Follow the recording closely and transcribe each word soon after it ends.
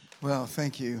Well,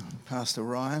 thank you, Pastor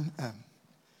Ryan.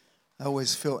 I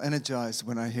always feel energized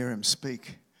when I hear him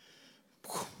speak.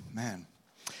 Whew, man.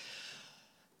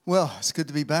 Well, it's good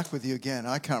to be back with you again.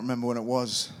 I can't remember when it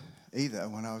was either,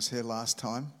 when I was here last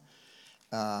time.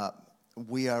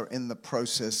 We are in the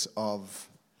process of,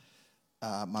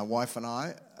 my wife and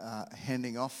I,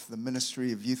 handing off the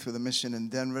ministry of Youth with a Mission in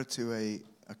Denver to a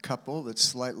couple that's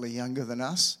slightly younger than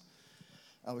us.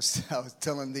 I was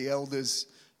telling the elders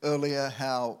earlier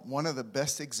how one of the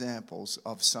best examples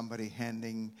of somebody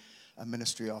handing a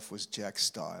ministry off was Jack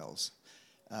Stiles.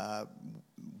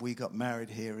 We got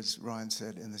married here, as Ryan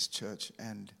said, in this church,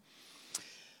 and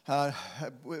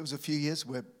it was a few years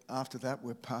after that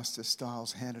where Pastor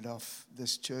Stiles handed off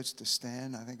this church to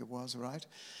Stan, I think it was, right?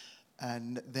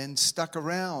 And then stuck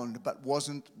around, but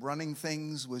wasn't running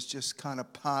things, was just kind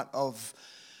of part of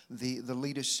the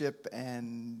leadership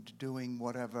and doing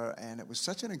whatever. And it was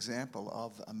such an example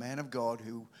of a man of God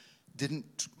who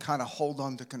didn't kind of hold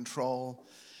on to control.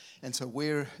 And so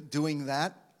we're doing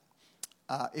that.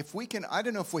 If we can, I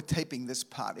don't know if we're taping this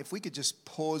part. If we could just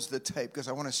pause the tape, because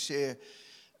I want to share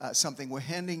something. We're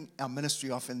handing our ministry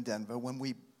off in Denver. When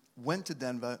we went to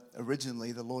Denver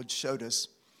originally, the Lord showed us,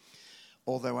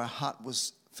 although our heart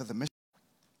was for the mission.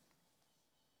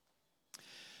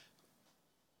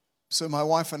 So my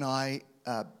wife and I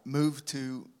moved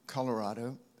to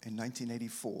Colorado in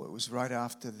 1984. It was right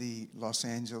after the Los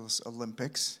Angeles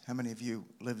Olympics. How many of you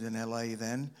lived in LA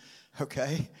then?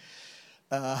 Okay.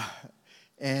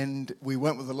 And we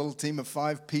went with a little team of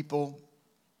 5 people.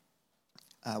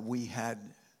 We had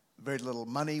very little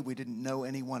money. We didn't know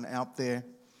anyone out there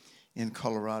in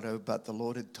Colorado, but the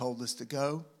Lord had told us to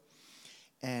go.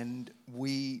 And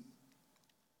we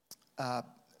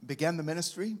began the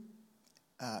ministry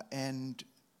and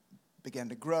began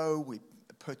to grow. We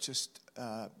purchased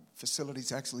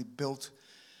facilities, actually built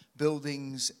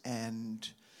buildings, and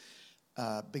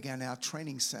began our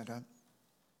training center.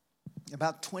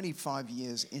 About 25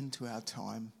 years into our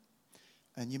time,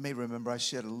 and you may remember I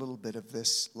shared a little bit of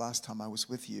this last time I was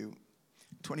with you.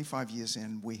 25 years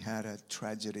in, we had a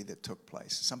tragedy that took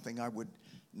place, something I would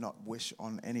not wish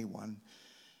on anyone.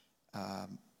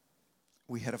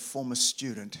 We had a former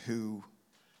student who,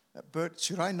 Bert,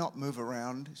 should I not move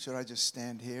around? Should I just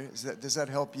stand here? Does that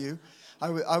help you?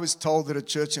 I was told at a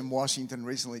church in Washington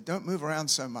recently, don't move around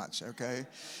so much, okay?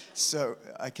 So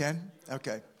I can?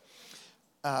 Okay.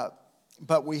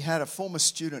 But we had a former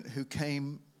student who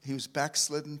came, he was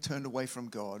backslidden, turned away from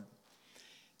God,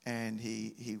 and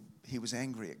he was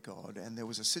angry at God. And there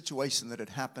was a situation that had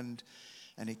happened,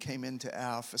 and he came into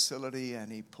our facility,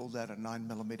 and he pulled out a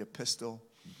 9mm pistol.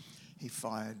 He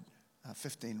fired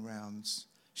 15 rounds,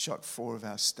 shot 4 of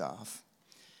our staff,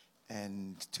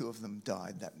 and 2 of them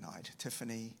died that night.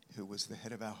 Tiffany, who was the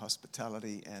head of our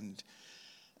hospitality, and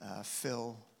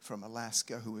Phil from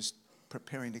Alaska, who was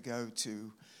preparing to go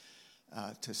to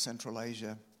Central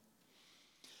Asia.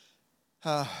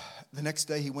 The next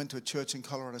day he went to a church in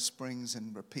Colorado Springs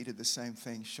and repeated the same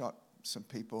thing, shot some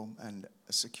people, and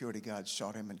a security guard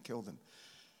shot him and killed him.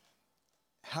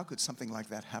 How could something like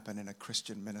that happen in a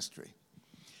Christian ministry?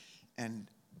 And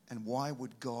why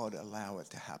would God allow it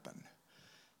to happen?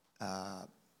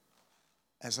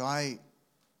 As I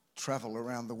travel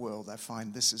around the world, I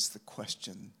find this is the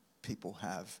question people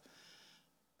have,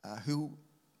 who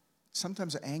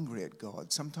sometimes are angry at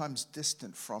God, sometimes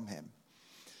distant from him.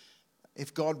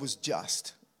 If God was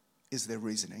just, is their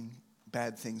reasoning,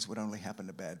 bad things would only happen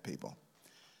to bad people.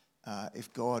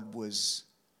 If God was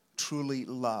truly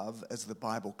love, as the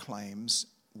Bible claims,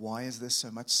 why is there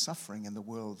so much suffering in the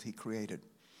world he created?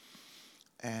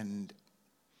 And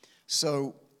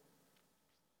so,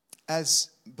 as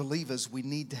believers, we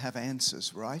need to have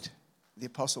answers, right? The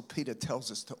Apostle Peter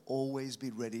tells us to always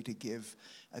be ready to give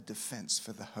a defense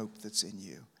for the hope that's in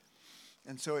you.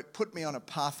 And so it put me on a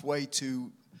pathway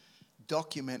to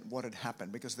document what had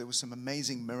happened, because there were some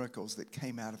amazing miracles that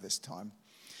came out of this time.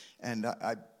 And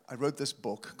I wrote this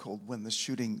book called When the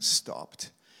Shooting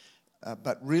Stopped.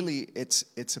 But really,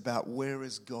 it's about where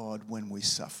is God when we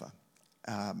suffer.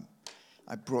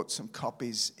 I brought some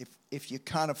copies. If you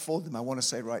can't afford them, I want to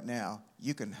say right now,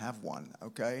 you can have one,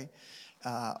 okay?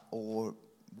 Or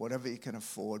whatever you can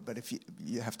afford. But if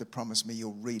you have to promise me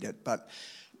you'll read it. But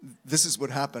this is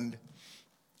what happened.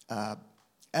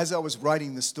 As I was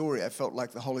writing the story, I felt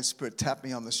like the Holy Spirit tapped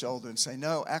me on the shoulder and say,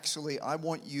 no, actually, I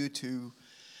want you to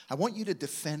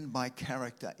defend my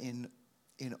character in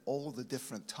all the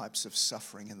different types of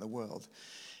suffering in the world.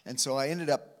 And so I ended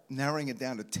up narrowing it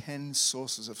down to 10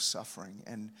 sources of suffering.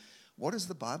 And what does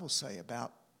the Bible say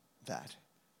about that?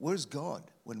 Where's God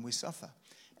when we suffer?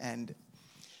 And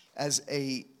as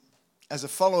a as a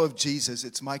follower of Jesus,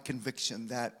 it's my conviction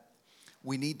that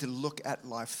we need to look at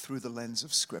life through the lens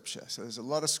of Scripture. So there's a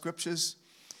lot of scriptures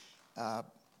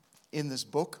in this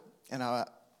book, and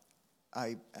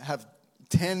I have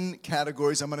 10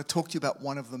 categories. I'm going to talk to you about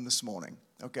one of them this morning.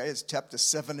 Okay, it's chapter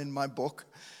 7 in my book,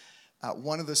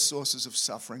 one of the sources of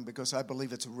suffering, because I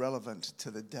believe it's relevant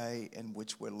to the day in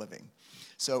which we're living.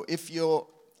 So if you're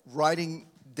writing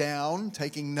down,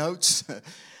 taking notes,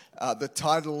 the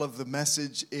title of the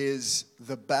message is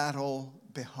The Battle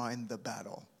Behind the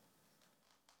Battle.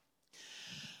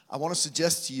 I want to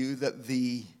suggest to you that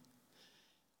the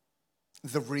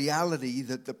reality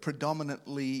that the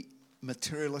predominantly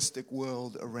materialistic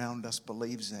world around us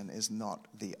believes in is not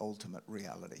the ultimate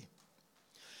reality.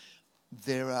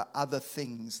 There are other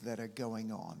things that are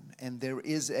going on, and there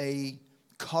is a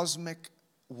cosmic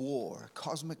war, a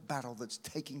cosmic battle that's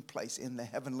taking place in the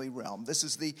heavenly realm. This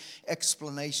is the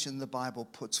explanation the Bible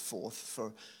puts forth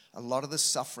for a lot of the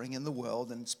suffering in the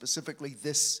world, and specifically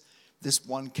this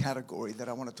one category that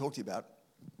I want to talk to you about,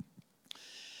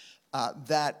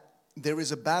 that there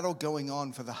is a battle going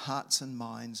on for the hearts and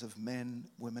minds of men,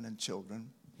 women, and children.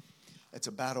 It's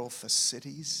a battle for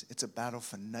cities. It's a battle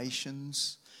for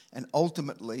nations. And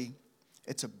ultimately,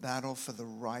 it's a battle for the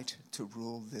right to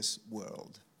rule this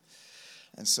world.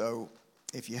 And so,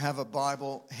 if you have a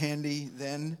Bible handy,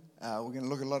 then we're going to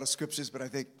look at a lot of scriptures, but I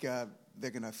think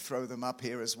they're going to throw them up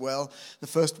here as well. The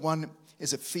first one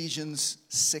is Ephesians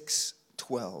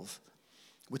 6:12,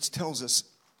 which tells us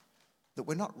that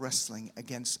we're not wrestling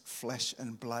against flesh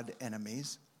and blood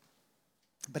enemies,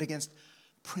 but against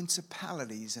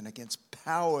principalities and against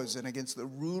powers and against the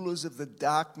rulers of the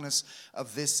darkness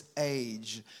of this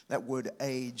age. That word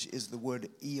age is the word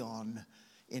eon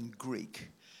in Greek,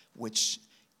 which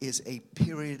is a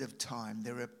period of time.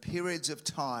 There are periods of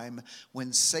time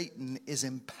when Satan is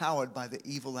empowered by the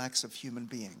evil acts of human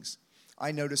beings.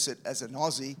 I notice it as an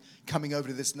Aussie coming over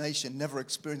to this nation, never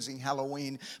experiencing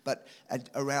Halloween, but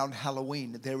around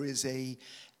Halloween there is a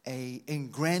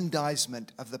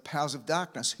aggrandizement of the powers of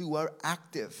darkness who are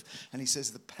active. And he says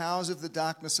the powers of the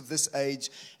darkness of this age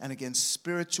and against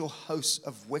spiritual hosts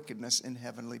of wickedness in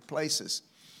heavenly places.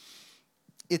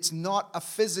 It's not a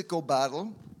physical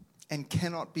battle and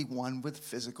cannot be won with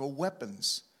physical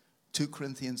weapons. 2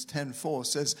 Corinthians 10:4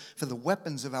 says, for the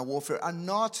weapons of our warfare are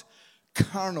not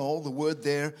carnal. The word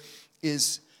there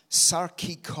is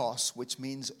sarkikos, which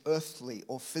means earthly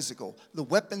or physical. The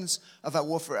weapons of our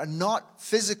warfare are not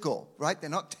physical, right? They're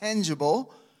not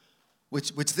tangible,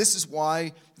 which this is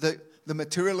why the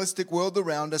materialistic world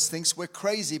around us thinks we're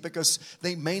crazy, because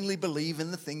they mainly believe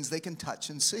in the things they can touch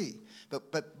and see.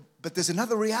 But there's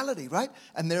another reality, right?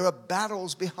 And there are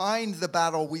battles behind the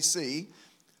battle we see,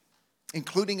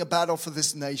 including a battle for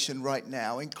this nation right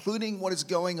now, including what is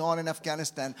going on in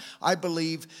Afghanistan. I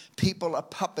believe people are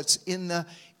puppets in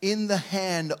the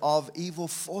hand of evil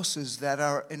forces that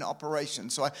are in operation.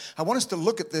 So I want us to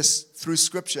look at this through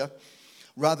Scripture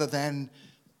rather than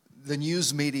the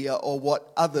news media or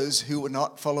what others who are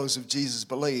not followers of Jesus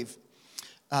believe.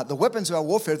 The weapons of our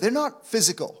warfare, they're not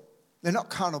physical. They're not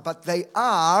carnal, but they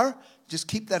are, just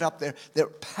keep that up there, they're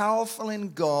powerful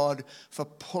in God for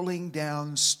pulling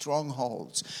down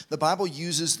strongholds. The Bible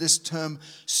uses this term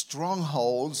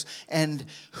strongholds, and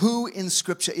who in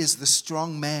Scripture is the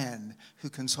strong man who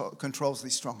controls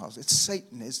these strongholds? It's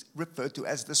Satan, is referred to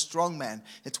as the strong man.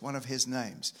 It's one of his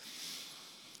names.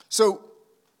 So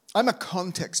I'm a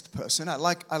context person. I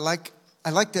like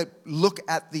to look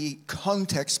at the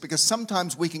context, because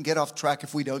sometimes we can get off track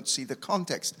if we don't see the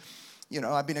context. You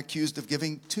know, I've been accused of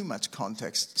giving too much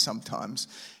context sometimes.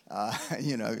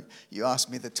 You ask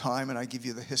me the time and I give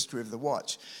you the history of the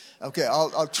watch. Okay,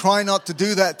 I'll try not to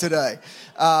do that today.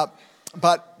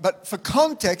 But for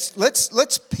context,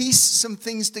 let's piece some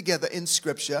things together in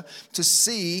Scripture to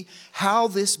see how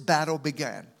this battle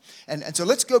began. And so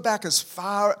let's go back as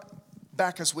far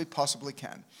back as we possibly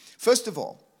can. First of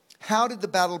all, how did the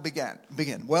battle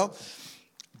begin? Well,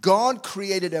 God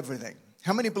created everything.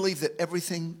 How many believe that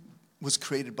everything was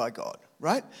created by God,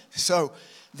 right? So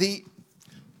the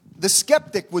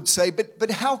skeptic would say, but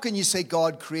how can you say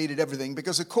God created everything?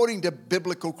 Because according to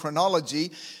biblical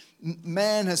chronology,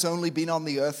 man has only been on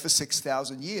the earth for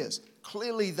 6,000 years.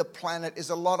 Clearly the planet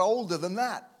is a lot older than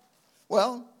that.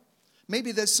 Well,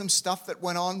 maybe there's some stuff that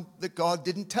went on that God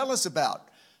didn't tell us about.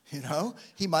 You know,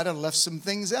 he might have left some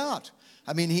things out.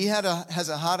 I mean, he has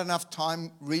a hard enough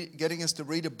time getting us to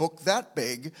read a book that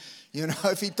big. You know,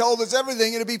 if he told us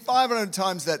everything, it'd be 500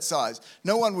 times that size.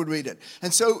 No one would read it.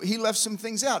 And so he left some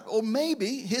things out. Or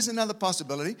maybe, here's another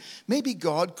possibility, maybe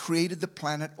God created the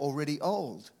planet already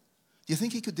old. Do you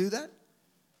think he could do that?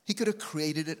 He could have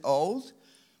created it old.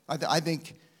 I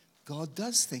think God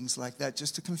does things like that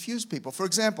just to confuse people. For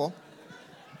example,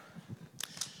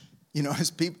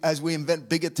 as we invent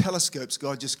bigger telescopes,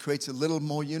 God just creates a little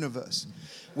more universe.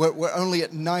 We're only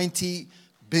at 90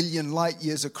 billion light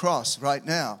years across right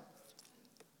now.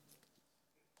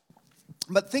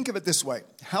 But think of it this way.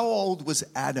 How old was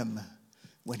Adam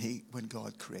when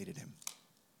God created him?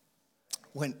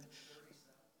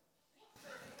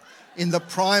 In the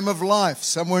prime of life,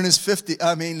 somewhere in his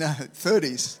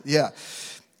 30s. Yeah.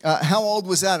 How old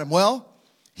was Adam? Well,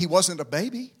 he wasn't a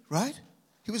baby, right?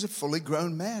 He was a fully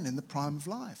grown man in the prime of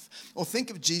life. Or think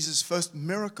of Jesus' first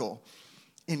miracle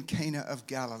in Cana of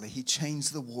Galilee. He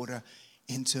changed the water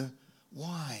into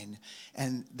wine.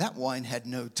 And that wine had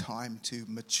no time to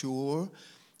mature.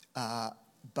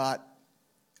 But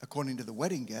according to the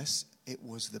wedding guests, it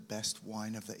was the best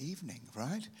wine of the evening,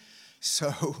 right?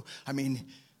 So,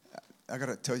 I got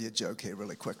to tell you a joke here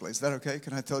really quickly. Is that okay?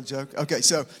 Can I tell a joke? Okay,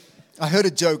 so I heard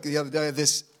a joke the other day of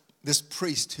this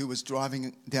priest who was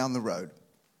driving down the road.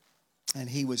 And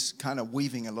he was kind of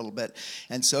weaving a little bit.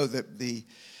 And so the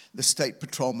state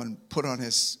patrolman put on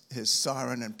his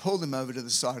siren and pulled him over to the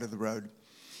side of the road.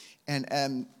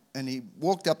 And he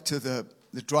walked up to the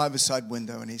driver's side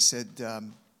window and he said,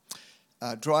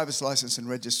 driver's license and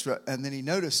register. And then he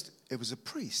noticed it was a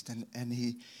priest. And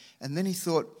then he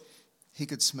thought he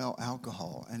could smell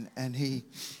alcohol. And he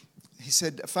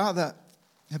said, Father,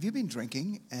 have you been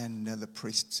drinking? And the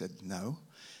priest said, no.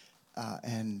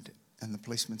 And the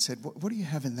policeman said, what do you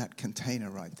have in that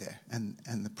container right there?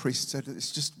 And the priest said,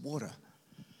 it's just water.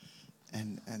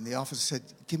 And the officer said,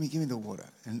 give me the water.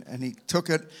 And he took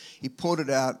it, he poured it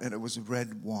out, and it was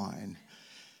red wine.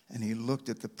 And he looked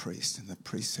at the priest, and the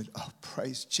priest said, oh,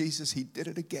 praise Jesus, he did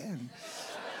it again.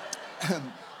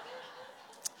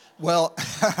 Well,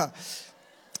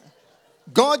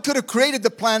 God could have created the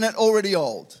planet already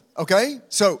old. Okay,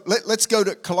 so let's go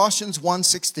to Colossians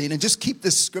 1:16 and just keep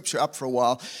this scripture up for a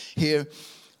while here.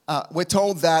 We're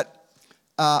told that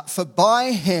for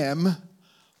by him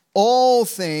all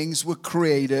things were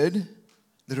created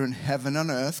that are in heaven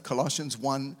and earth. Colossians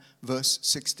 1 verse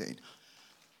 16.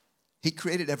 He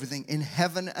created everything in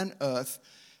heaven and earth,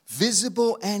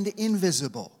 visible and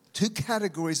invisible. Two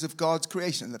categories of God's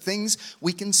creation, the things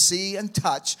we can see and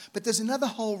touch, but there's another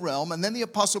whole realm. And then the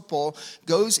Apostle Paul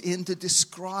goes in to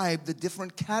describe the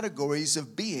different categories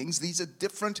of beings. These are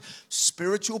different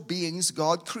spiritual beings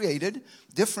God created,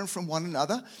 different from one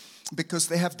another, because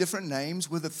they have different names,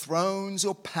 whether thrones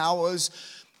or powers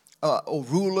or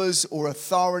rulers or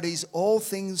authorities. All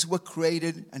things were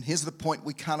created, and here's the point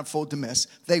we can't afford to miss.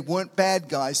 They weren't bad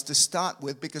guys to start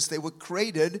with because they were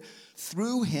created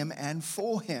through him and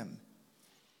for him.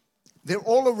 They're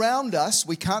all around us.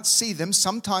 We can't see them.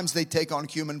 Sometimes they take on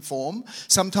human form.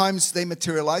 Sometimes they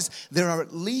materialize. There are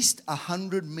at least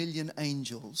 100 million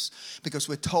angels, because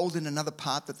we're told in another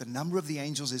part that the number of the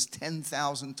angels is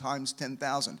 10,000 times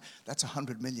 10,000. That's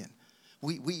 100 million.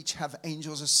 We each have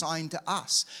angels assigned to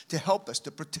us to help us,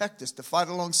 to protect us, to fight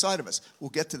alongside of us.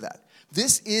 We'll get to that.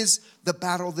 This is the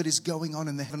battle that is going on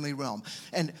in the heavenly realm.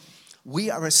 And we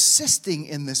are assisting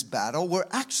in this battle. We're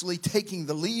actually taking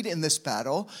the lead in this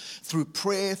battle through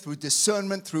prayer, through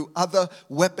discernment, through other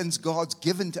weapons God's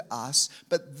given to us.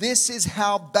 But this is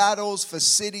how battles for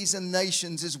cities and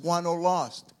nations is won or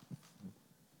lost,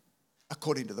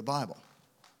 according to the Bible.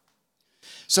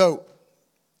 So,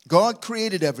 God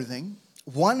created everything.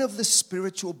 One of the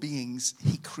spiritual beings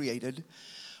he created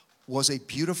was a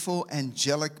beautiful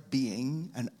angelic being,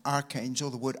 an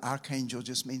archangel. The word archangel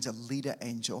just means a leader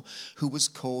angel, who was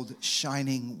called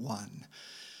Shining One.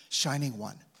 Shining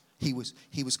One. He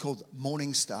was called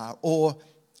Morning Star, or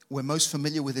we're most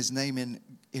familiar with his name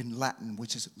in Latin,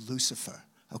 which is Lucifer.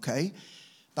 Okay?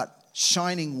 But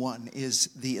Shining One is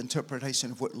the interpretation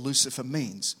of what Lucifer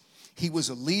means. He was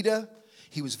a leader.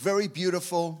 He was very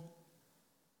beautiful.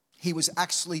 He was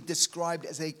actually described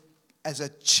as a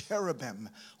cherubim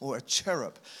or a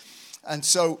cherub. And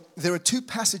so there are two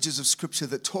passages of scripture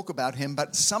that talk about him,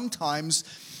 but sometimes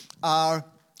are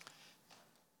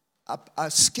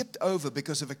skipped over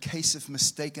because of a case of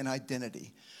mistaken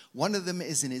identity. One of them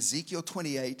is in Ezekiel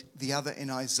 28, the other in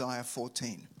Isaiah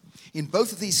 14. In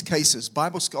both of these cases,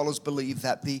 Bible scholars believe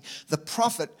that the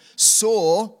prophet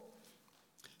saw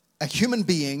a human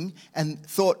being and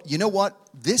thought, you know what,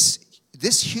 this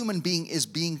human being is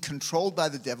being controlled by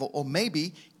the devil, or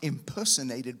maybe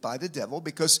impersonated by the devil,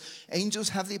 because angels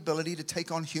have the ability to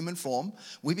take on human form.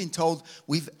 We've been told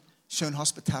we've shown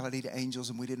hospitality to angels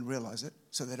and we didn't realize it.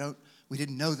 So we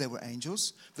didn't know they were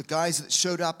angels. The guys that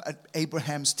showed up at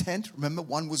Abraham's tent, remember,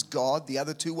 one was God, the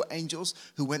other two were angels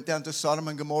who went down to Sodom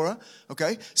and Gomorrah.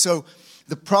 Okay, so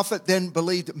the prophet then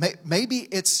believed maybe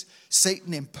it's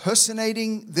Satan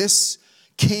impersonating this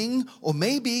king, or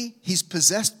maybe he's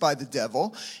possessed by the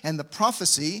devil. And the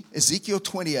prophecy, Ezekiel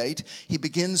 28, he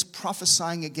begins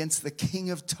prophesying against the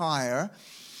king of Tyre.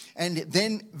 And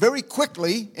then very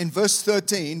quickly in verse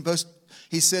 13,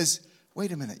 he says,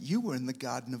 wait a minute, you were in the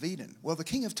Garden of Eden. Well, the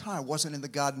king of Tyre wasn't in the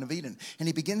Garden of Eden. And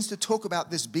he begins to talk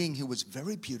about this being who was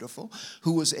very beautiful,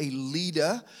 who was a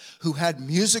leader, who had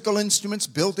musical instruments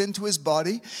built into his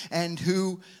body, and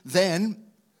who then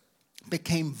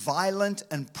became violent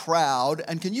and proud.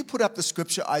 And can you put up the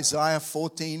scripture, Isaiah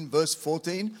 14, verse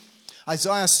 14?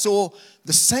 Isaiah saw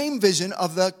the same vision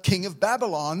of the king of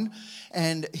Babylon,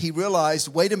 and he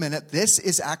realized, wait a minute, this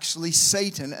is actually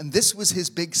Satan, and this was his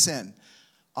big sin.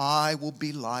 I will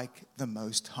be like the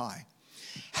Most High.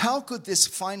 How could this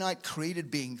finite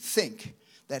created being think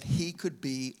that he could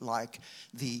be like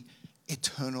the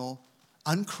eternal,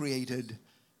 uncreated,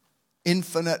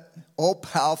 infinite,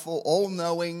 all-powerful,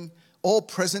 all-knowing,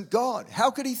 all-present God? How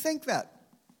could he think that?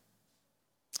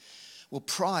 Well,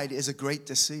 pride is a great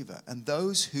deceiver, and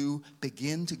those who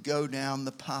begin to go down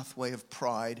the pathway of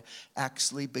pride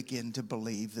actually begin to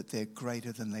believe that they're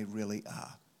greater than they really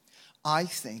are. I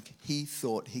think he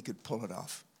thought he could pull it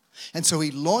off. And so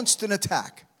he launched an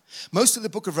attack. Most of the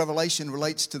book of Revelation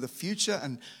relates to the future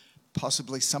and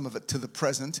possibly some of it to the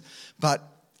present, but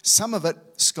some of it,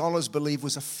 scholars believe,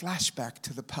 was a flashback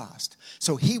to the past.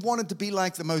 So he wanted to be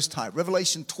like the Most High.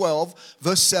 Revelation 12,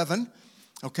 verse 7.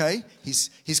 Okay,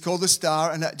 he's called the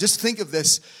star, and just think of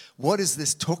this. What is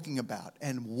this talking about?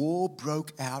 And war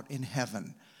broke out in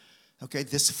heaven. Okay,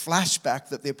 this flashback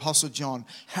that the Apostle John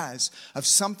has of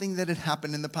something that had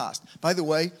happened in the past. By the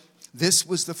way, this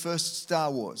was the first Star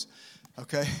Wars.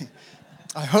 Okay,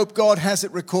 I hope God has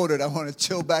it recorded. I want to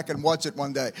chill back and watch it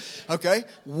one day. Okay,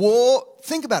 war,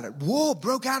 think about it. War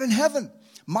broke out in heaven.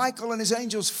 Michael and his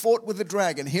angels fought with the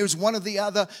dragon. Here's one of the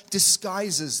other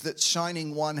disguises that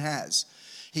Shining One has.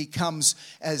 He comes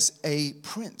as a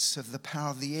prince of the power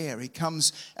of the air. He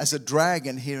comes as a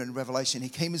dragon here in Revelation. He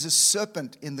came as a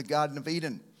serpent in the Garden of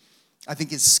Eden. I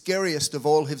think his scariest of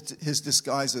all his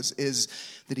disguises is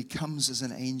that he comes as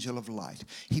an angel of light.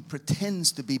 He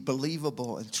pretends to be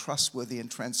believable and trustworthy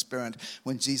and transparent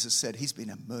when Jesus said he's been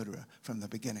a murderer from the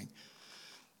beginning.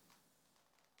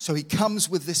 So he comes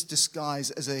with this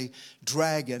disguise as a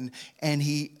dragon, and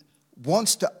he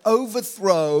wants to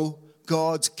overthrow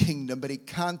God's kingdom, but he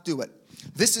can't do it.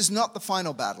 This is not the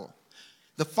final battle.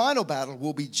 The final battle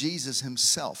will be Jesus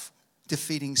himself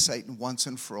defeating Satan once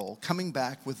and for all, coming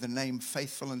back with the name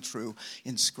Faithful and True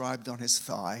inscribed on his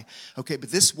thigh. Okay,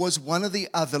 but this was one of the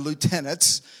other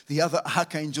lieutenants, the other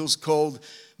archangels called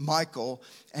Michael,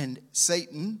 and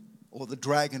Satan, or the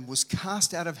dragon, was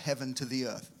cast out of heaven to the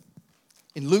earth.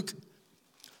 In Luke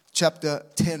chapter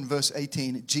 10, verse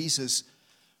 18, Jesus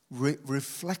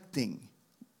reflecting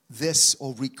this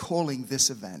or recalling this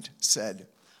event said,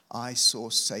 I saw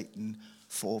Satan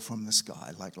fall from the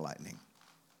sky like lightning.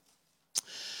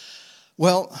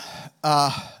 Well,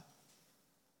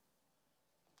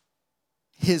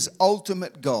 his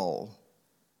ultimate goal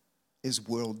is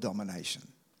world domination.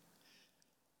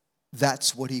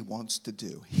 That's what he wants to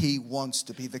do. He wants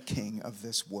to be the king of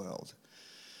this world.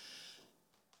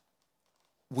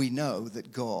 We know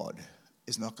that God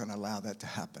is not going to allow that to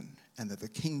happen, and that the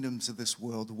kingdoms of this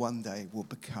world one day will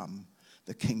become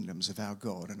the kingdoms of our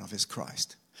God and of his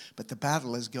Christ. But the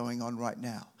battle is going on right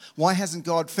now. Why hasn't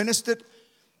God finished it?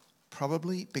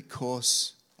 Probably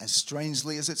because, as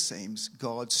strangely as it seems,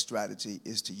 God's strategy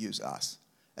is to use us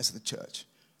as the church.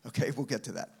 Okay, we'll get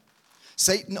to that.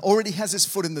 Satan already has his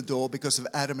foot in the door because of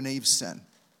Adam and Eve's sin.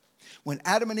 When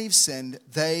Adam and Eve sinned,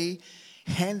 they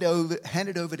handed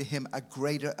over to him a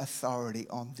greater authority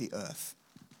on the earth.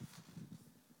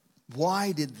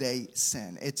 Why did they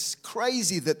sin? It's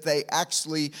crazy that they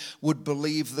actually would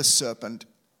believe the serpent.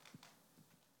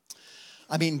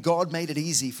 I mean, God made it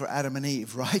easy for Adam and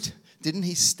Eve, right? Didn't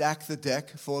he stack the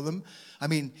deck for them? I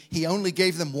mean, he only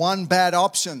gave them one bad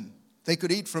option. They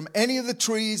could eat from any of the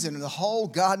trees in the whole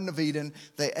Garden of Eden.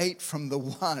 They ate from the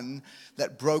one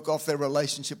that broke off their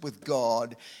relationship with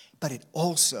God. But it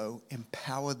also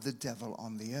empowered the devil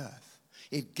on the earth.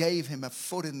 It gave him a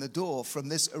foot in the door from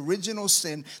this original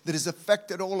sin that has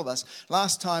affected all of us.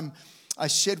 Last time I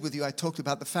shared with you, I talked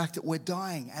about the fact that we're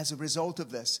dying as a result of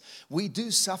this. We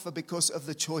do suffer because of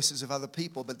the choices of other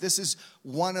people, but this is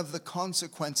one of the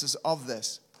consequences of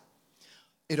this.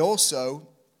 It also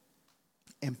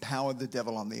empowered the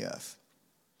devil on the earth.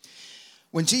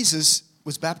 When Jesus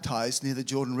was baptized near the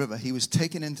Jordan River, he was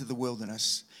taken into the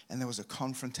wilderness, and there was a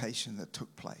confrontation that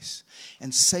took place.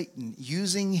 And Satan,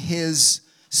 using his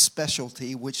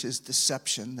specialty, which is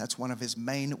deception, that's one of his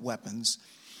main weapons,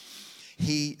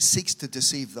 he seeks to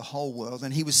deceive the whole world,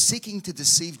 and he was seeking to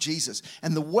deceive Jesus.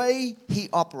 And the way he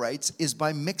operates is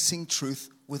by mixing truth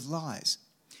with lies.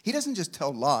 He doesn't just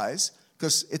tell lies,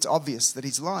 because it's obvious that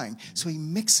he's lying. So he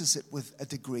mixes it with a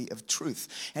degree of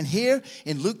truth. And here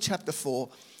in Luke chapter 4,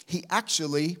 he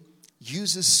actually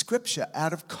uses scripture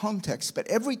out of context. But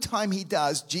every time he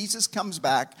does, Jesus comes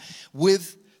back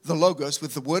with the Logos,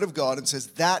 with the Word of God, and says,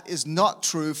 that is not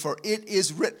true, for it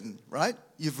is written, right?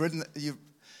 You've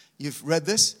read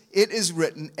this? It is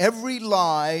written. Every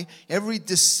lie, every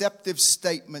deceptive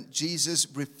statement, Jesus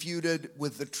refuted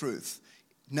with the truth.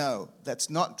 No, that's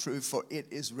not true, for it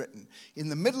is written. In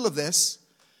the middle of this,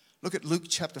 look at Luke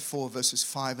chapter 4, verses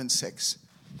 5 and 6.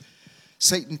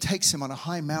 Satan takes him on a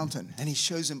high mountain, and he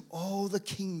shows him all the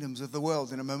kingdoms of the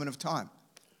world in a moment of time.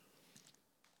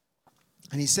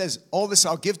 And he says, all this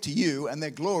I'll give to you and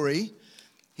their glory.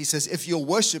 He says, if you'll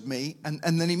worship me. And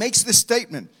then he makes this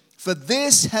statement, for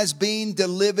this has been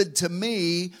delivered to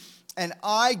me, and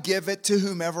I give it to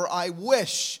whomever I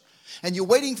wish. And you're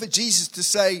waiting for Jesus to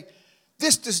say,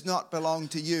 this does not belong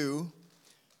to you.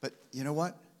 But you know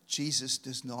what? Jesus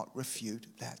does not refute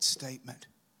that statement.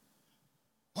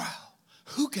 Wow.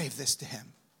 Who gave this to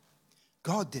him?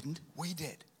 God didn't. We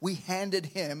did. We handed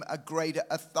him a greater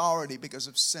authority because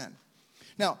of sin.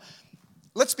 Now,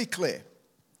 let's be clear.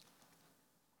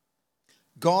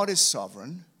 God is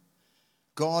sovereign.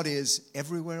 God is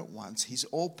everywhere at once. He's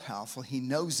all-powerful. He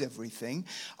knows everything.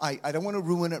 I don't want to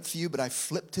ruin it for you, but I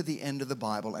flip to the end of the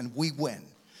Bible and we win.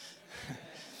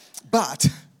 But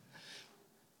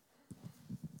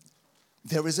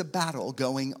there is a battle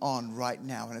going on right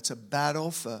now, and it's a battle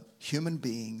for human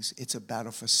beings, it's a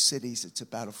battle for cities, it's a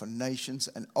battle for nations,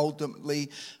 and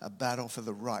ultimately a battle for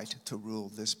the right to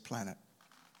rule this planet.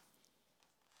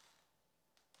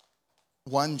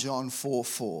 1 John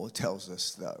 4:4 tells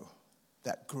us, though,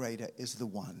 that greater is the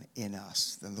one in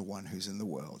us than the one who's in the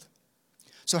world.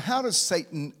 So how does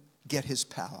Satan get his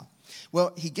power?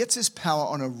 Well, he gets his power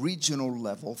on a regional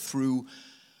level through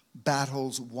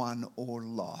battles won or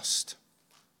lost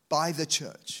by the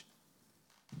church.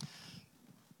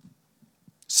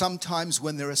 Sometimes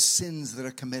when there are sins that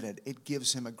are committed, it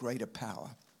gives him a greater power.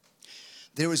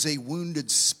 There is a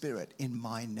wounded spirit in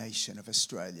my nation of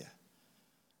Australia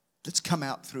that's come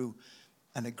out through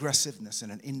an aggressiveness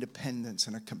and an independence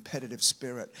and a competitive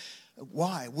spirit.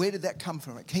 Why? Where did that come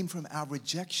from? It came from our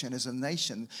rejection as a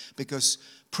nation, because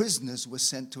prisoners were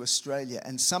sent to Australia,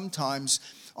 and sometimes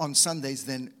on Sundays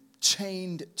then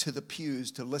chained to the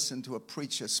pews to listen to a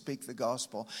preacher speak the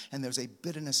gospel. And there's a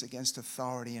bitterness against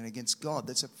authority and against God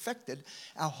that's affected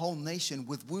our whole nation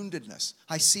with woundedness.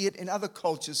 I see it in other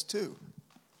cultures too.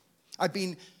 I've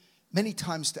been many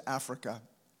times to Africa,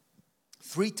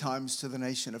 3 times to the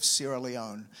nation of Sierra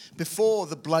Leone, before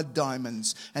the Blood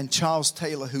Diamonds and Charles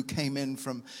Taylor, who came in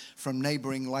from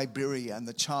neighboring Liberia, and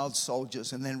the child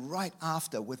soldiers, and then right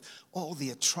after with all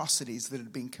the atrocities that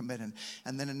had been committed,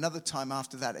 and then another time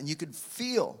after that. And you could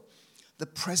feel the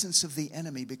presence of the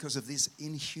enemy because of these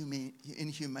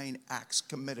inhumane acts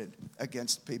committed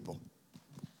against people.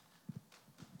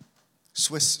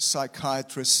 Swiss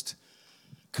psychiatrist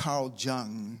Carl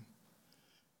Jung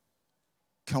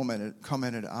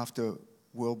commented after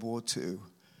World War II,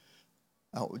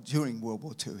 during World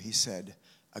War II, he said,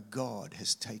 a God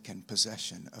has taken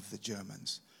possession of the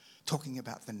Germans, talking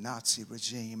about the Nazi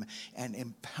regime and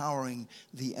empowering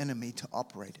the enemy to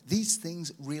operate. These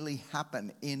things really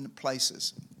happen in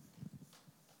places.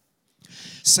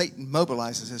 Satan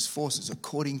mobilizes his forces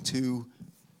according to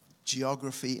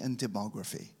geography and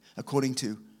demography, according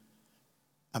to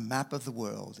a map of the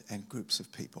world and groups of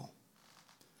people.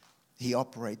 He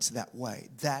operates that way.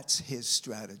 That's his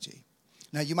strategy.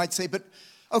 Now you might say, but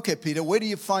okay, Peter, where do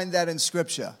you find that in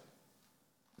Scripture?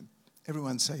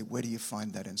 Everyone say, where do you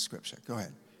find that in Scripture? Go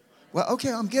ahead. Well,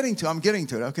 okay, I'm getting to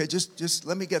it. Okay, just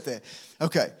let me get there.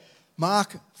 Okay,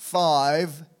 Mark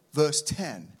 5, verse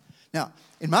 10. Now,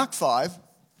 in Mark 5,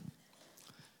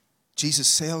 Jesus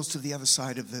sails to the other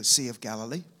side of the Sea of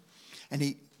Galilee, and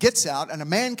he gets out, and a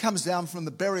man comes down from the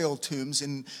burial tombs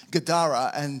in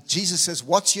Gadara, and Jesus says,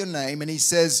 what's your name? And he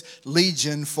says,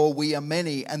 Legion, for we are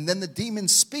many. And then the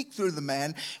demons speak through the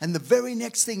man, and the very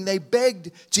next thing they begged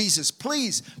Jesus,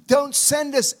 please don't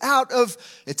send us out of,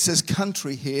 it says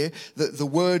country here, the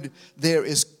word there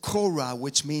is Korah,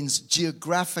 which means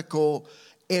geographical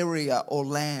area or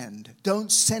land.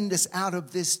 Don't send us out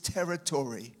of this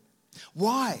territory.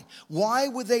 Why? Why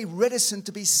were they reticent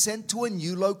to be sent to a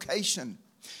new location?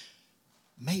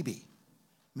 Maybe,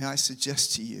 may I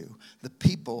suggest to you, the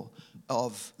people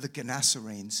of the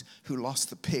Gennesarenes who lost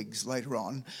the pigs later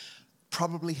on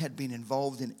probably had been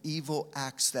involved in evil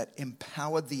acts that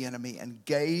empowered the enemy and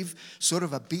gave sort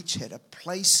of a beachhead, a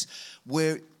place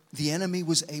where the enemy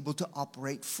was able to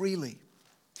operate freely.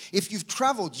 If you've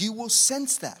traveled, you will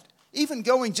sense that. Even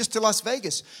going just to Las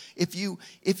Vegas, if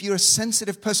you're a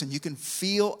sensitive person, you can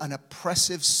feel an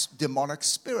oppressive demonic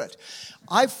spirit.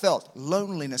 I've felt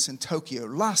loneliness in Tokyo,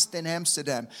 lust in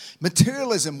Amsterdam,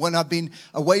 materialism when I've been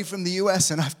away from the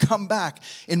US and I've come back.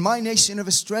 In my nation of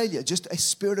Australia, just a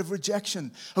spirit of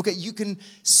rejection. Okay, you can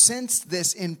sense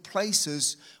this in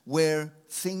places where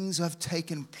things have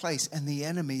taken place and the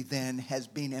enemy then has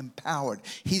been empowered.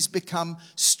 He's become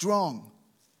strong.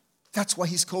 That's why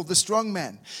he's called the strong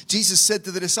man. Jesus said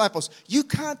to the disciples, you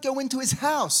can't go into his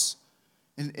house.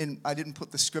 And I didn't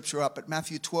put the scripture up, but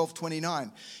Matthew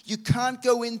 12:29. You can't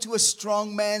go into a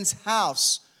strong man's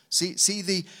house. See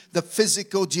the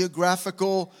physical,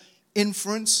 geographical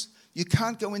inference? You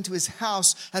can't go into his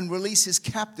house and release his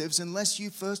captives unless you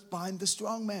first bind the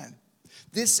strong man.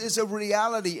 This is a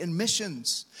reality in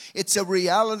missions. It's a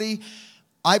reality,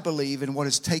 I believe, in what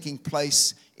is taking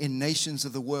place in nations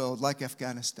of the world like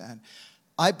Afghanistan.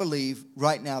 I believe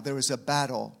right now there is a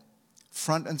battle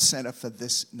front and center for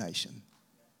this nation,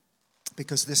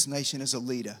 because this nation is a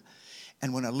leader.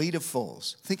 And when a leader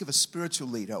falls, think of a spiritual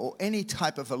leader or any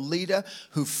type of a leader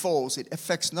who falls, it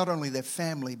affects not only their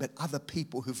family but other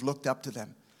people who've looked up to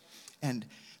them. And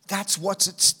that's what's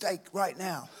at stake right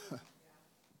now.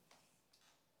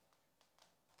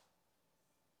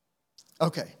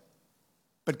 Okay.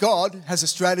 But God has a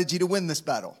strategy to win this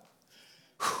battle.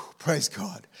 Whew, praise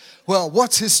God. Well,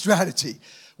 what's his strategy?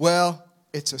 Well,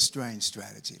 it's a strange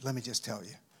strategy. Let me just tell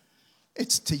you.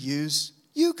 It's to use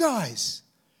you guys.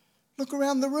 Look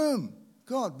around the room.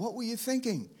 God, what were you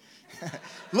thinking?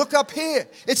 Look up here.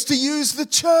 It's to use the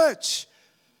church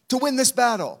to win this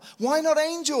battle. Why not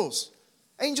angels?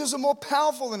 Angels are more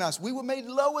powerful than us. We were made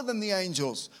lower than the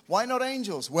angels. Why not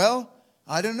angels? Well,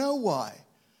 I don't know why.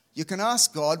 You can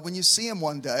ask God when you see him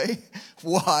one day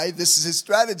why this is his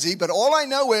strategy. But all I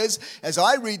know is, as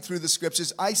I read through the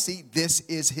scriptures, I see this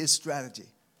is his strategy.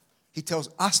 He tells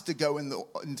us to go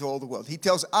into all the world. He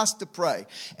tells us to pray.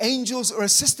 Angels are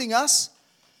assisting us,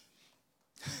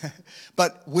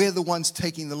 but we're the ones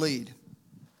taking the lead.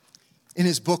 In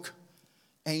his book,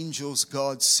 Angels,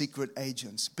 God's Secret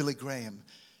Agents, Billy Graham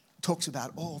talks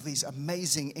about all these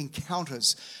amazing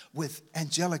encounters with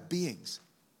angelic beings.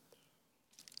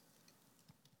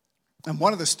 And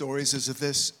one of the stories is of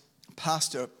this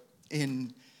pastor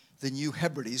in the New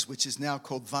Hebrides, which is now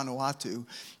called Vanuatu.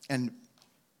 And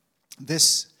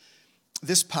this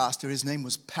pastor, his name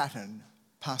was Patton,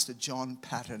 Pastor John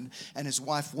Patton, and his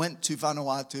wife went to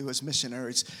Vanuatu as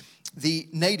missionaries. The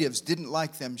natives didn't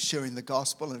like them sharing the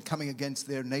gospel and coming against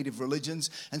their native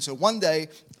religions. And so one day,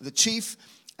 the chief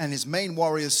and his main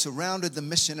warriors surrounded the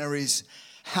missionaries'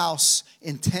 house,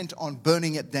 intent on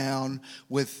burning it down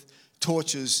with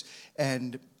torches.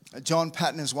 And John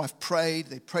Patton and his wife prayed.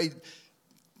 They prayed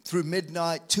through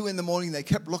midnight, 2 a.m. They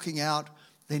kept looking out.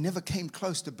 They never came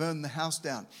close to burn the house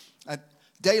down. At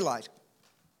daylight,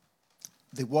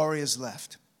 the warriors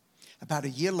left. About a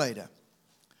year later,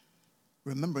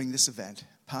 remembering this event,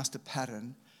 Pastor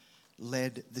Patton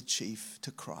led the chief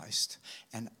to Christ.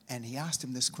 And he asked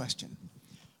him this question: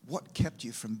 what kept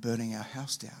you from burning our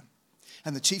house down?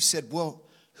 And the chief said, well,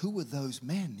 who were those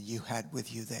men you had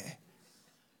with you there?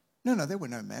 No, there were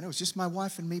no men. It was just my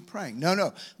wife and me praying.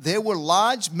 No. There were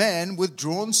large men with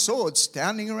drawn swords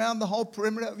standing around the whole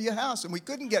perimeter of your house, and we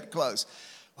couldn't get close.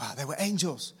 Wow, they were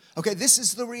angels. Okay, this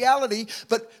is the reality,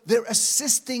 but they're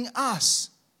assisting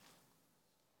us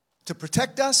to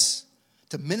protect us,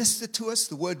 to minister to us.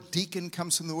 The word deacon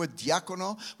comes from the word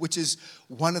diakono, which is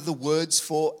one of the words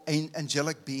for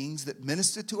angelic beings that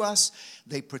minister to us.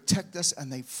 They protect us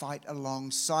and they fight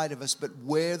alongside of us, but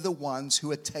we're the ones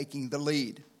who are taking the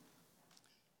lead.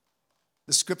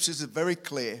 The scriptures are very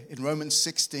clear in Romans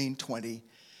 16:20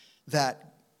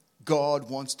 that God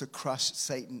wants to crush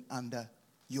Satan under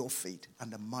your feet,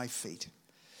 under my feet.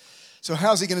 So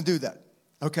how's he going to do that?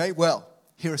 Okay, well,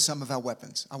 here are some of our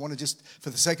weapons. I want to just, for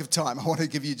the sake of time, I want to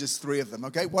give you just 3 of them,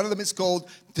 okay? One of them is called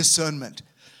discernment.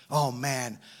 Oh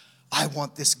man, I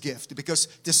want this gift, because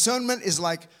discernment is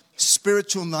like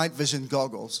spiritual night vision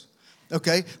goggles.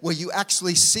 Okay, where you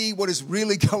actually see what is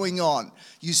really going on.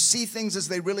 You see things as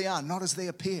they really are, not as they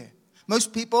appear.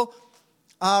 Most people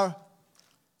are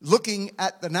looking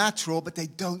at the natural, but they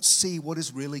don't see what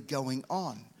is really going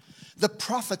on. The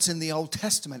prophets in the Old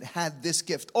Testament had this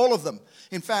gift, all of them.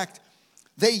 In fact,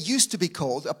 they used to be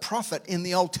called, a prophet in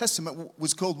the Old Testament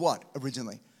was called what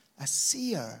originally? A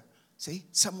seer. See,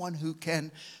 someone who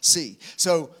can see.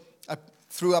 So I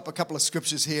threw up a couple of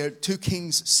scriptures here, 2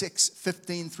 Kings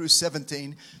 6:15 through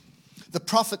 17. The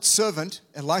prophet's servant,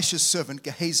 Elisha's servant,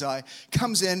 Gehazi,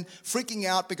 comes in freaking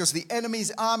out because the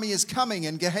enemy's army is coming.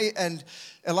 And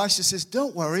Elisha says,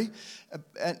 don't worry.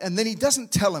 And then he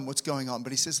doesn't tell him what's going on,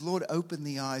 but he says, Lord, open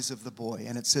the eyes of the boy.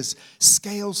 And it says,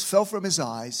 scales fell from his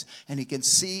eyes, and he can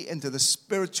see into the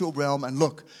spiritual realm. And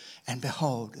look, and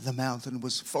behold, the mountain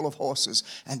was full of horses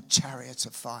and chariots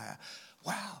of fire.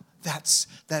 Wow, that's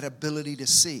that ability to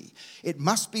see. It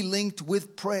must be linked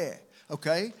with prayer.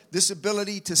 Okay, this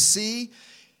ability to see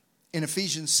in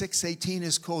Ephesians 6:18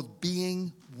 is called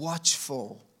being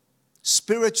watchful.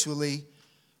 Spiritually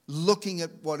looking at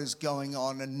what is going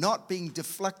on and not being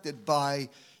deflected by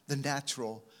the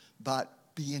natural,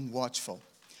 but being watchful.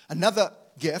 Another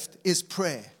gift is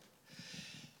prayer.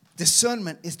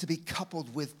 Discernment is to be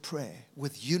coupled with prayer,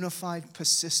 with unified,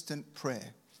 persistent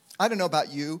prayer. I don't know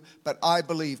about you, but I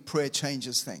believe prayer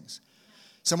changes things.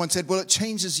 Someone said, well, it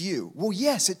changes you. Well,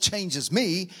 yes, it changes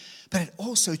me, but it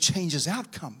also changes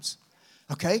outcomes.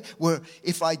 Okay? Where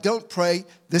if I don't pray,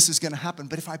 this is going to happen.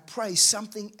 But if I pray,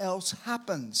 something else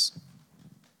happens.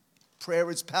 Prayer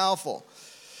is powerful.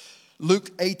 Luke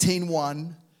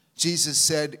 18:1, Jesus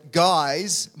said,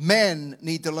 guys, men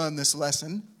need to learn this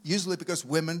lesson. Usually because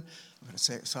women, I'm going to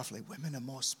say it softly, women are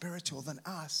more spiritual than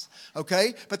us.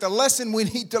 Okay? But the lesson we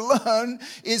need to learn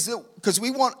is that because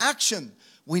we want action.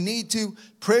 We need to,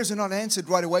 prayers are not answered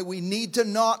right away. We need to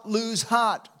not lose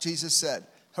heart, Jesus said.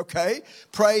 Okay?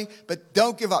 Pray, but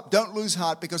don't give up. Don't lose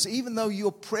heart, because even though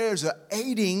your prayers are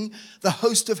aiding the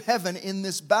host of heaven in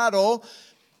this battle,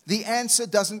 the answer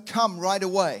doesn't come right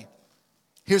away.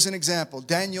 Here's an example.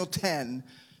 Daniel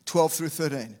 10:12 through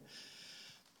 13.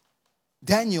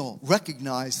 Daniel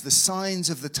recognized the signs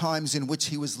of the times in which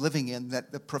he was living in,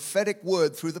 that the prophetic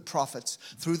word through the prophets,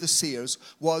 through the seers,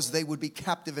 was they would be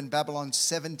captive in Babylon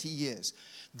 70 years.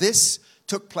 This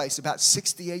took place about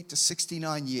 68 to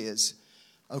 69 years,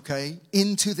 okay,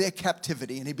 into their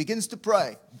captivity. And he begins to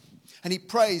pray. And he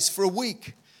prays for a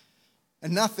week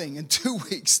and nothing. In 2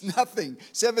 weeks, nothing.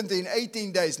 17,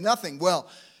 18 days, nothing. Well,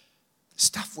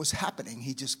 stuff was happening.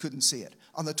 He just couldn't see it.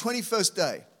 On the 21st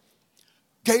day,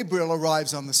 Gabriel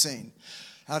arrives on the scene,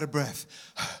 out of breath,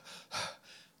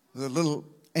 with a little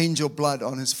angel blood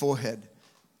on his forehead.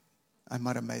 I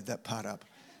might have made that part up.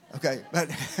 Okay,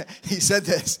 but he said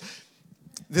this.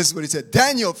 This is what he said.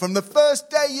 Daniel, from the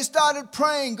first day you started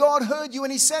praying, God heard you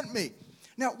and he sent me.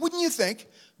 Now, wouldn't you think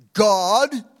God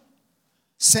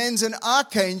sends an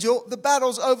archangel, the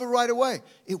battle's over right away?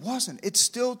 It wasn't. It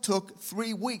still took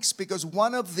 3 weeks, because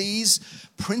one of these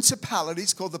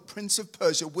principalities, called the Prince of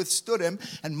Persia, withstood him,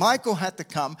 and Michael had to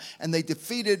come, and they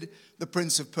defeated the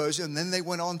Prince of Persia, and then they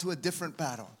went on to a different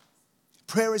battle.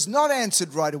 Prayer is not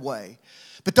answered right away,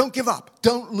 but don't give up.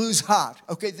 Don't lose heart.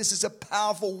 Okay, this is a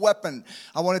powerful weapon.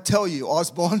 I want to tell you,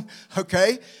 Osborne,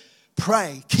 okay?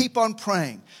 Pray. Keep on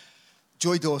praying.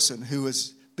 Joy Dawson, who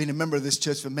has been a member of this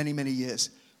church for many, many years,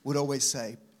 would always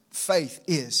say, faith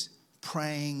is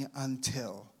praying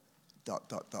until ...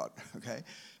 okay?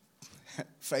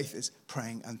 Faith is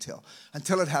praying until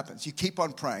it happens. You keep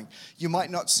on praying. You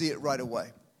might not see it right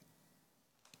away.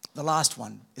 The last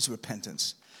one is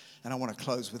repentance. And I want to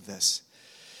close with this.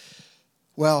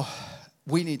 Well,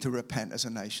 we need to repent as a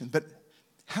nation, but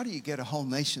how do you get a whole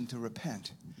nation to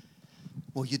repent?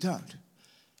 Well, you don't.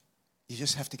 You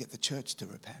just have to get the church to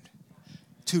repent.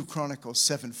 2 Chronicles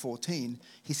 7:14,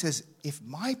 he says, if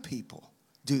my people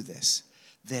do this,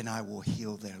 then I will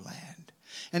heal their land.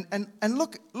 And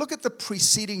look at the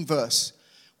preceding verse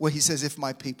where he says, if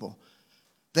my people,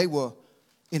 they were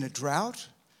in a drought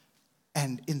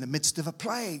and in the midst of a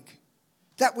plague.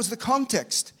 That was the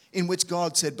context in which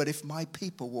God said, but if my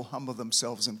people will humble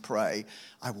themselves and pray,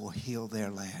 I will heal their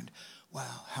land.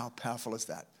 Wow, how powerful is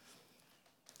that?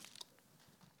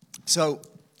 So,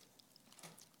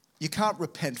 you can't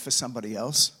repent for somebody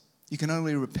else. You can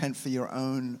only repent for your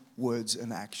own words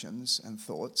and actions and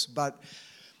thoughts. But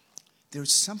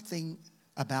there's something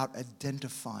about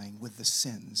identifying with the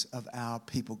sins of our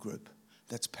people group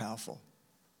that's powerful.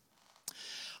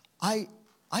 I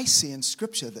see in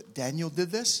Scripture that Daniel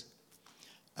did this.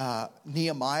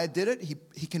 Nehemiah did it.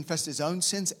 He confessed his own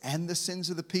sins and the sins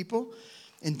of the people.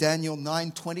 In Daniel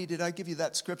 9:20, did I give you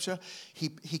that scripture?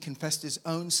 He confessed his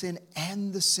own sin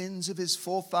and the sins of his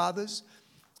forefathers.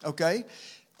 Okay?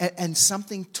 And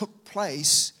something took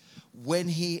place when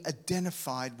he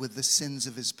identified with the sins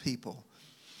of his people.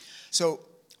 So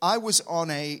I was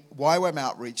on a YWAM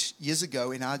outreach years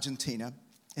ago in Argentina,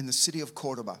 in the city of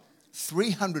Cordoba.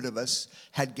 300 of us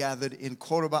had gathered in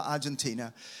Cordoba,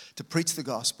 Argentina, to preach the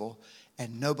gospel,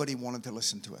 and nobody wanted to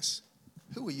listen to us.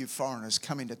 Who are you foreigners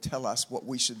coming to tell us what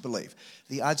we should believe?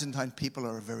 The Argentine people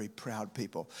are a very proud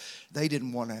people. They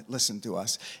didn't want to listen to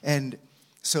us. And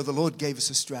so the Lord gave us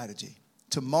a strategy.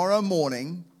 Tomorrow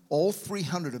morning, all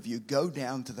 300 of you go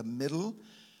down to the middle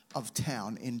of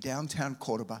town in downtown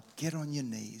Cordoba, get on your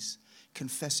knees,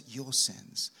 confess your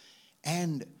sins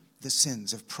and the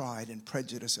sins of pride and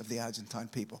prejudice of the Argentine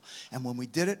people. And when we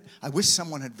did it, I wish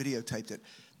someone had videotaped it.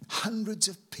 Hundreds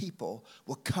of people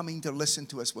were coming to listen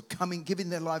to us, were coming, giving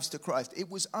their lives to Christ. It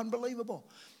was unbelievable.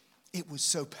 It was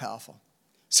so powerful.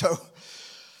 So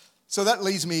that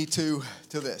leads me to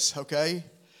this, okay?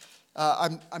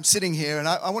 I'm sitting here, and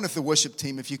I wonder if the worship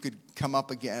team, if you could come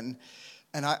up again.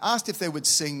 And I asked if they would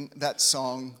sing that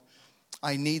song,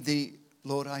 I Need Thee,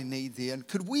 Lord, I Need Thee. And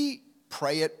could we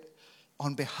pray it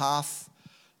on behalf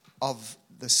of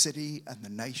the city and the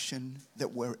nation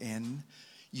that we're in?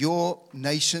 Your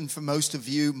nation, for most of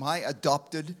you,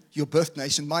 your birth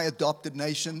nation, my adopted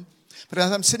nation. But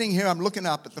as I'm sitting here, I'm looking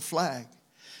up at the flag.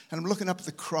 And I'm looking up at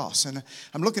the cross. And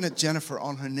I'm looking at Jennifer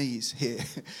on her knees here.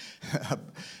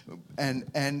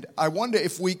 and I wonder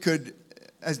if we could,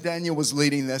 as Daniel was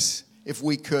leading this, if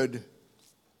we could,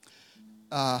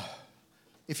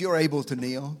 if you're able to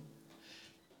kneel.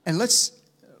 And let's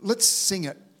sing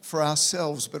it for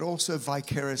ourselves, but also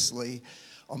vicariously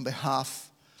on behalf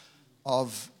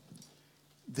of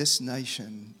this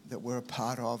nation that we're a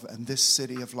part of and this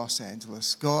city of Los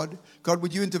Angeles. God,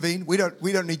 would you intervene? We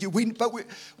don't need you, but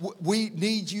we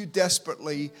need you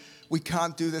desperately. We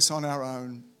can't do this on our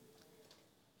own.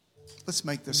 Let's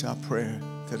make this our prayer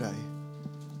today.